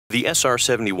The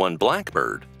SR-71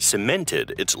 Blackbird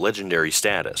cemented its legendary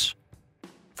status.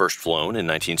 First flown in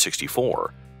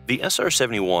 1964, the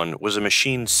SR-71 was a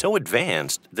machine so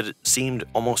advanced that it seemed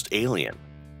almost alien.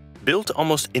 Built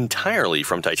almost entirely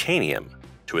from titanium,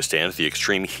 to withstand the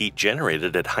extreme heat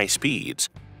generated at high speeds,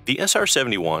 the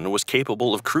SR-71 was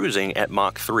capable of cruising at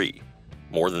Mach 3,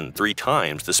 more than 3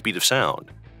 times the speed of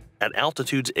sound, at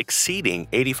altitudes exceeding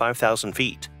 85,000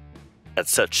 feet. At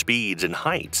such speeds and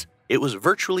heights, it was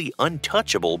virtually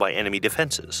untouchable by enemy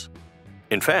defenses.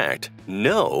 In fact,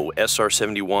 no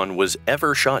SR-71 was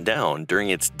ever shot down during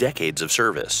its decades of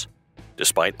service,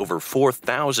 despite over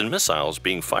 4,000 missiles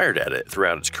being fired at it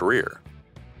throughout its career.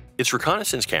 Its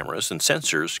reconnaissance cameras and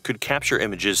sensors could capture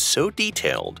images so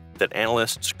detailed that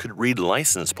analysts could read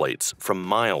license plates from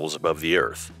miles above the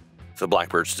Earth. The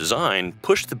Blackbird's design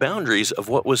pushed the boundaries of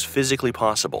what was physically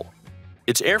possible.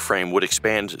 Its airframe would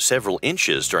expand several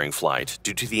inches during flight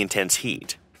due to the intense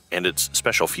heat, and its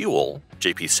special fuel,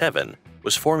 JP-7,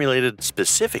 was formulated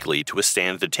specifically to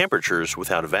withstand the temperatures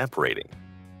without evaporating.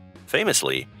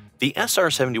 Famously, the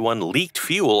SR-71 leaked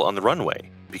fuel on the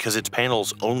runway because its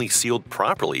panels only sealed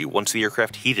properly once the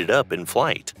aircraft heated up in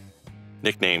flight.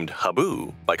 Nicknamed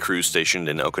Habu by crews stationed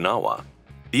in Okinawa,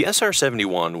 the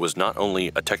SR-71 was not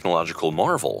only a technological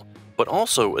marvel, but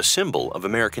also a symbol of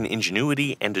American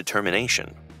ingenuity and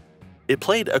determination. It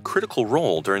played a critical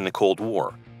role during the Cold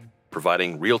War,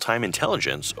 providing real-time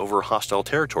intelligence over hostile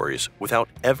territories without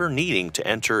ever needing to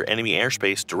enter enemy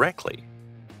airspace directly.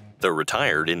 Though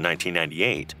retired in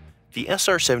 1998, the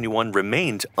SR-71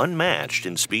 remains unmatched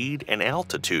in speed and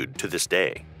altitude to this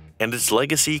day, and its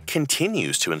legacy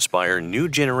continues to inspire new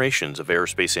generations of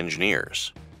aerospace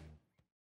engineers.